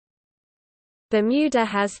Bermuda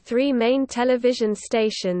has three main television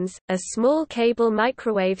stations, a small cable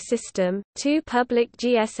microwave system, two public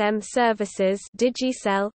GSM services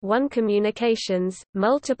Digicel, One Communications,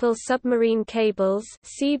 multiple submarine cables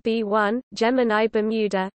CB1, Gemini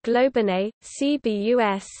Bermuda, Globinay,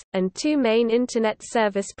 CBUS, and two main Internet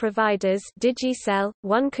service providers Digicel,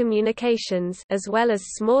 One Communications, as well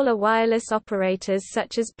as smaller wireless operators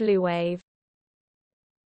such as Bluewave.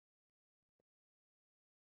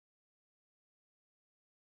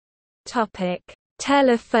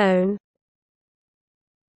 Telephone.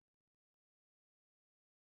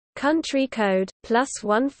 Country code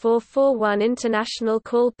 +1441 international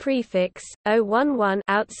call prefix 011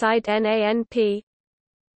 outside NANP.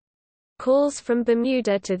 Calls from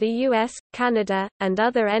Bermuda to the US, Canada, and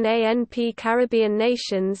other NANP Caribbean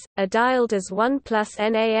nations are dialed as 1 plus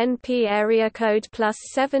NANP area code plus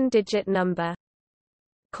 7-digit number.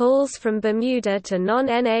 Calls from Bermuda to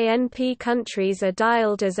non-NANP countries are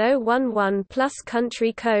dialed as 011 plus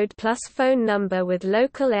country code plus phone number with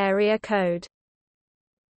local area code.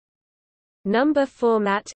 Number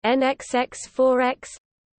format, NXX4X.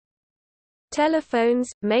 Telephones,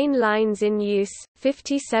 main lines in use,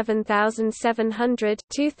 57700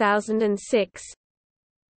 2006.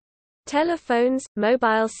 Telephones,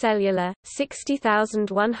 mobile cellular,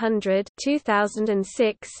 60100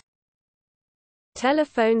 2006.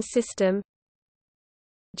 Telephone system.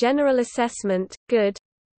 General assessment, good.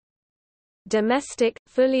 Domestic,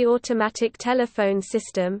 fully automatic telephone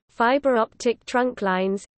system, fiber optic trunk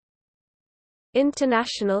lines.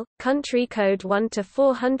 International, country code 1 to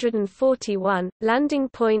 441, landing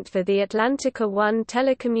point for the Atlantica 1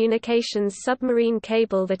 telecommunications submarine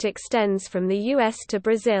cable that extends from the US to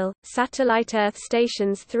Brazil, satellite Earth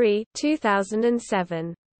stations 3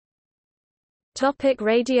 2007.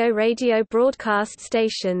 Radio broadcast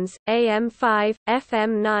stations, AM5,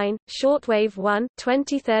 FM9, shortwave 1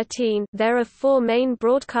 2013. There are four main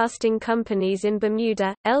broadcasting companies in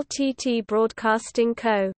Bermuda, LTT Broadcasting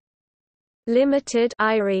Co. Limited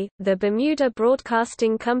 (IRI), the Bermuda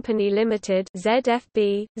Broadcasting Company Limited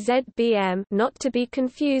 (ZFB, ZBM), not to be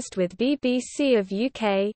confused with BBC of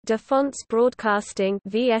UK, Defonce Broadcasting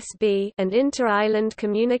 (VSB), and Inter-Island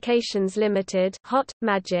Communications Limited (HOT,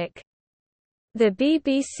 Magic). The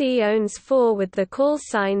BBC owns 4 with the call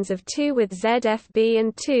signs of 2 with ZFB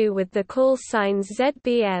and 2 with the call signs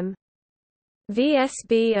ZBM.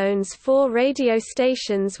 VSB owns 4 radio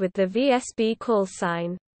stations with the VSB call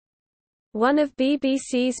sign. One of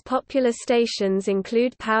BBC's popular stations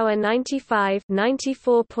include Power 95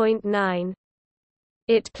 94.9.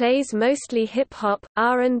 It plays mostly hip-hop,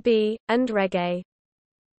 R&B, and reggae.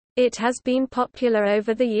 It has been popular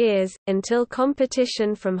over the years, until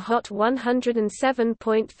competition from Hot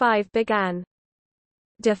 107.5 began.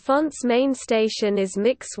 Defonce's main station is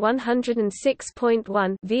Mix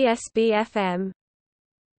 106.1 VSB-FM.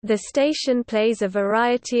 The station plays a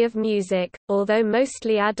variety of music, although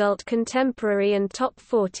mostly adult contemporary and top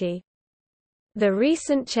 40. The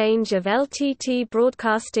recent change of LTT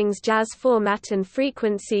Broadcasting's jazz format and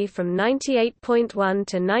frequency from 98.1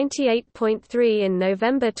 to 98.3 in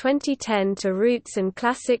November 2010 to roots and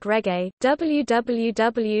classic reggae, www.iri.bm,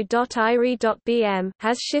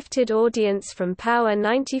 has shifted audience from Power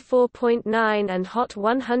 94.9 and Hot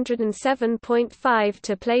 107.5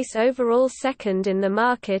 to place overall second in the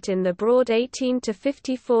market in the broad 18 to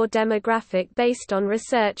 54 demographic based on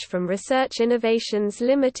research from Research Innovations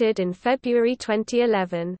Limited in February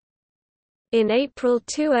 2011. In April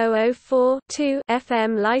 2004, 2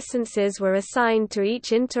 FM licenses were assigned to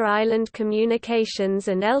each Inter-Island Communications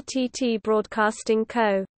and LTT Broadcasting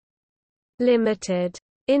Co. Limited.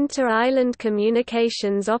 Inter-Island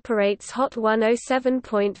Communications operates Hot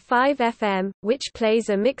 107.5 FM, which plays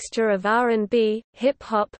a mixture of R&B,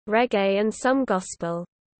 hip-hop, reggae and some gospel.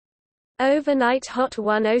 Overnight Hot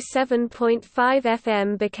 107.5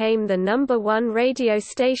 FM became the #1 radio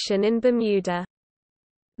station in Bermuda.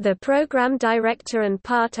 The program director and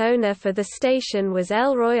part owner for the station was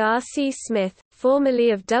Elroy R. C. Smith,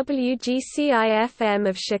 formerly of WGCI-FM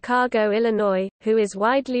of Chicago, Illinois, who is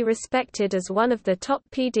widely respected as one of the top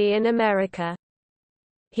PD in America.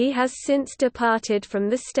 He has since departed from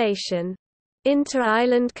the station.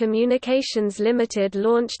 Inter-Island Communications Limited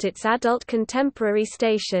launched its adult contemporary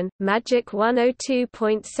station, Magic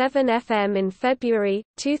 102.7 FM in February,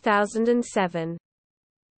 2007.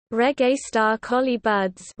 Reggae star Collie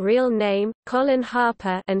Buddz, real name, Colin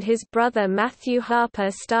Harper, and his brother Matthew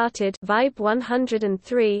Harper started Vibe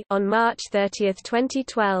 103 on March 30,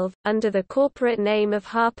 2012, under the corporate name of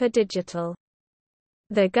Harper Digital.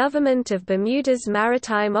 The Government of Bermuda's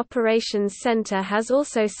Maritime Operations Center has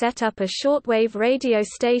also set up a shortwave radio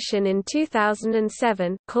station in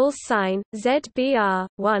 2007, call sign,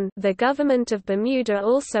 ZBR-1. The Government of Bermuda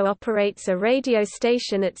also operates a radio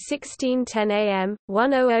station at 1610 AM,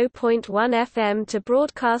 100.1 FM to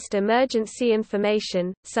broadcast emergency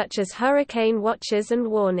information, such as hurricane watches and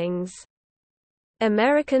warnings.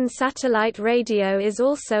 American satellite radio is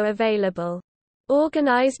also available.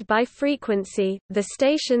 Organized by frequency, the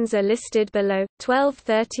stations are listed below: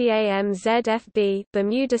 12:30 AM ZFB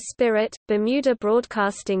Bermuda Spirit, Bermuda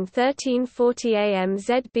Broadcasting 1340 AM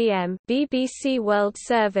ZBM BBC World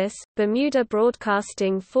Service, Bermuda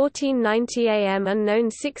Broadcasting 1490 AM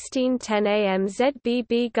Unknown 1610 AM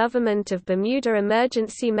ZBB Government of Bermuda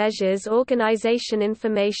Emergency Measures Organization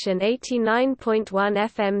Information 89.1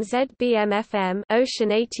 FM ZBM FM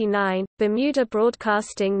Ocean 89, Bermuda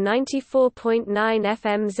Broadcasting 94.9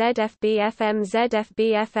 FM ZFB FM ZFB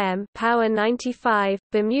FM Power 95,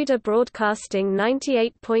 Bermuda Broadcasting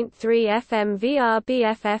 98.3 FM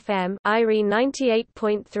VRBF FM IRI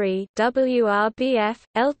 98.3 WRBF,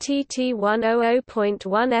 LTT 100.1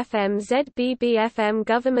 FM ZBB FM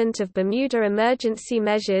Government of Bermuda Emergency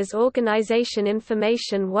Measures Organization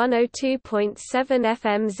Information 102.7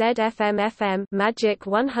 FM ZFM FM Magic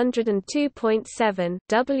 102.7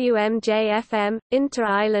 WMJ FM,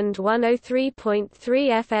 Inter-Island 103.3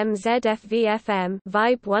 FM ZFV FM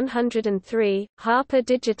Vibe 103, Harper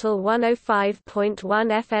Digital 105.1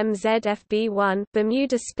 FM ZFB1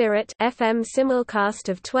 Bermuda Spirit FM simulcast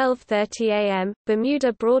of 12:30 AM,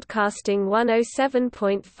 Bermuda Broadcasting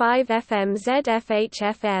 107.5 FM ZFH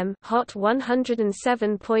FM Hot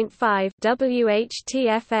 107.5 WHT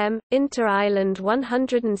FM, Inter-Island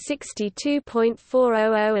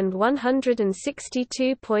 162.400 and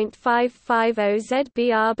 162.550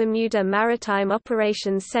 ZBR Bermuda Maritime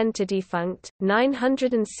Operations Center defunct,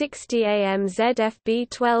 960 AM ZFB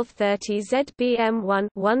 1230 ZBM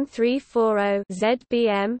 1-1340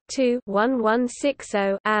 ZBM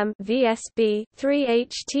 2-1160 AM VSB 3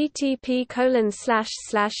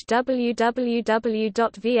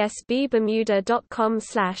 http://www.vsbbermuda.com/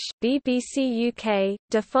 BBC UK,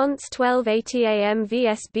 defonts 1280 AM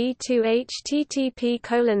VSB 2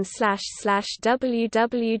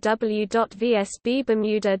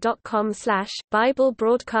 http://www.vsbbermuda.com/ Bible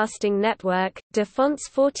Broadcasting Network, defonts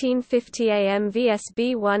 1450 AM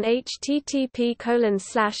VSB 1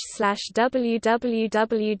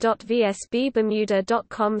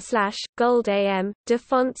 http://www.vsbbermuda.com/ Gold AM,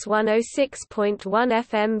 defonts 106.1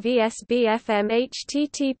 FM VSB FM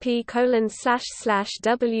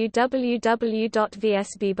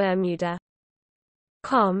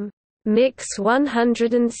http://www.vsbbermuda.com Mix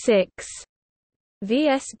 106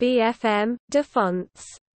 VSB FM, defonts.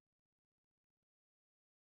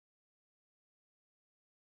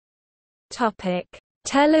 Topic: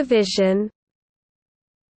 Television.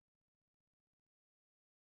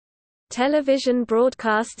 Television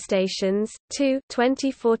broadcast stations: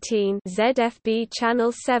 2014 ZFB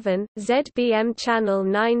Channel 7, ZBM Channel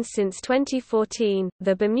 9. Since 2014,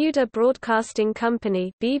 the Bermuda Broadcasting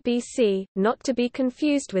Company (BBC), not to be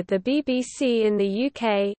confused with the BBC in the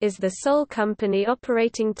UK, is the sole company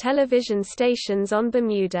operating television stations on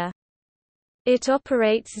Bermuda. It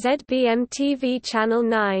operates ZBM TV Channel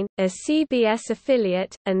 9, a CBS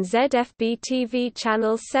affiliate, and ZFB TV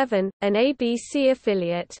Channel 7, an ABC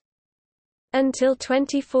affiliate. Until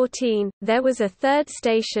 2014, there was a third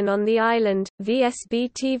station on the island,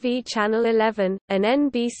 VSB TV Channel 11, an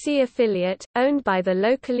NBC affiliate, owned by the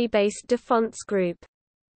locally based defonts Group.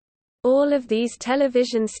 All of these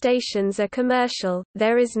television stations are commercial.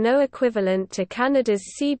 There is no equivalent to Canada's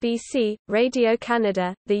CBC, Radio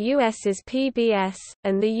Canada, the US's PBS,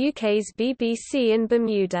 and the UK's BBC in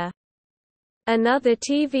Bermuda. Another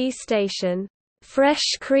TV station,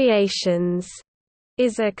 Fresh Creations,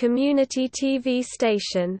 is a community TV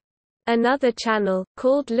station. Another channel,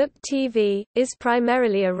 called Look TV, is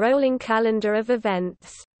primarily a rolling calendar of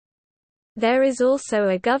events. There is also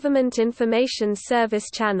a Government Information Service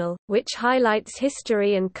channel, which highlights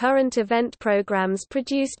history and current event programs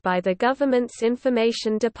produced by the government's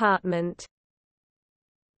Information Department.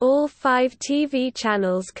 All 5 TV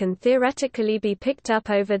channels can theoretically be picked up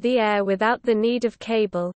over the air without the need of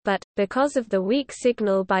cable, but, because of the weak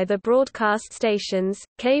signal by the broadcast stations,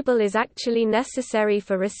 cable is actually necessary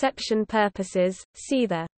for reception purposes. See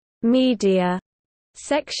the Media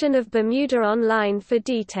section of Bermuda Online for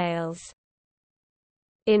details.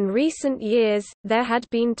 In recent years, there had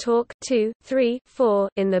been talk in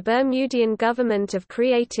the Bermudian government of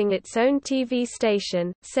creating its own TV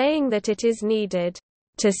station, saying that it is needed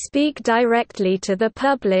to speak directly to the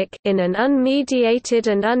public in an unmediated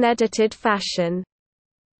and unedited fashion.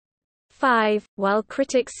 5. While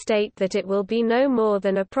critics state that it will be no more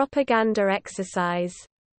than a propaganda exercise.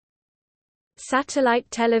 Satellite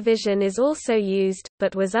television is also used,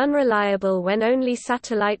 but was unreliable when only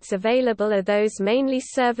satellites available are those mainly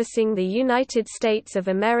servicing the United States of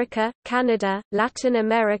America, Canada, Latin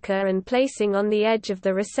America and placing on the edge of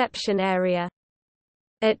the reception area.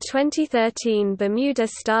 At 2013 Bermuda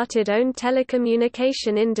started own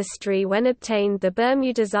telecommunication industry when obtained the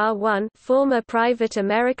Bermuda's R1 former private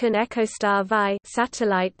American EchoStar VI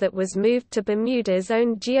satellite that was moved to Bermuda's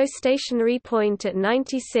own geostationary point at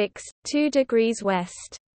 96.2°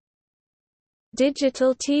 west.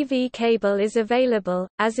 Digital TV cable is available,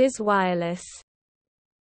 as is wireless.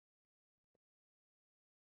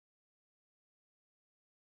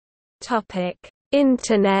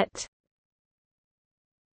 Internet.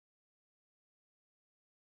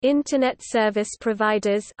 Internet Service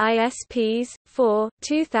Providers (ISPs) 4,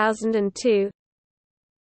 2002.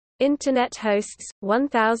 Internet Hosts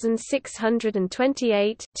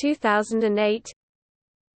 1628 2008.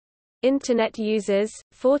 Internet Users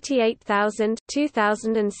 48,000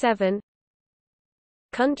 2007.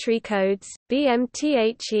 Country codes,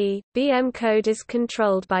 BMTHE. BM code is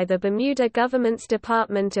controlled by the Bermuda government's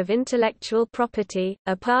Department of Intellectual Property,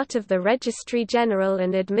 a part of the Registry General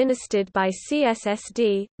and administered by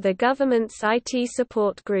CSSD, the government's IT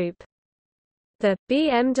support group. The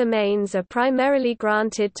BM domains are primarily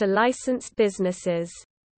granted to licensed businesses.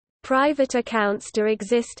 Private accounts do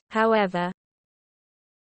exist, however.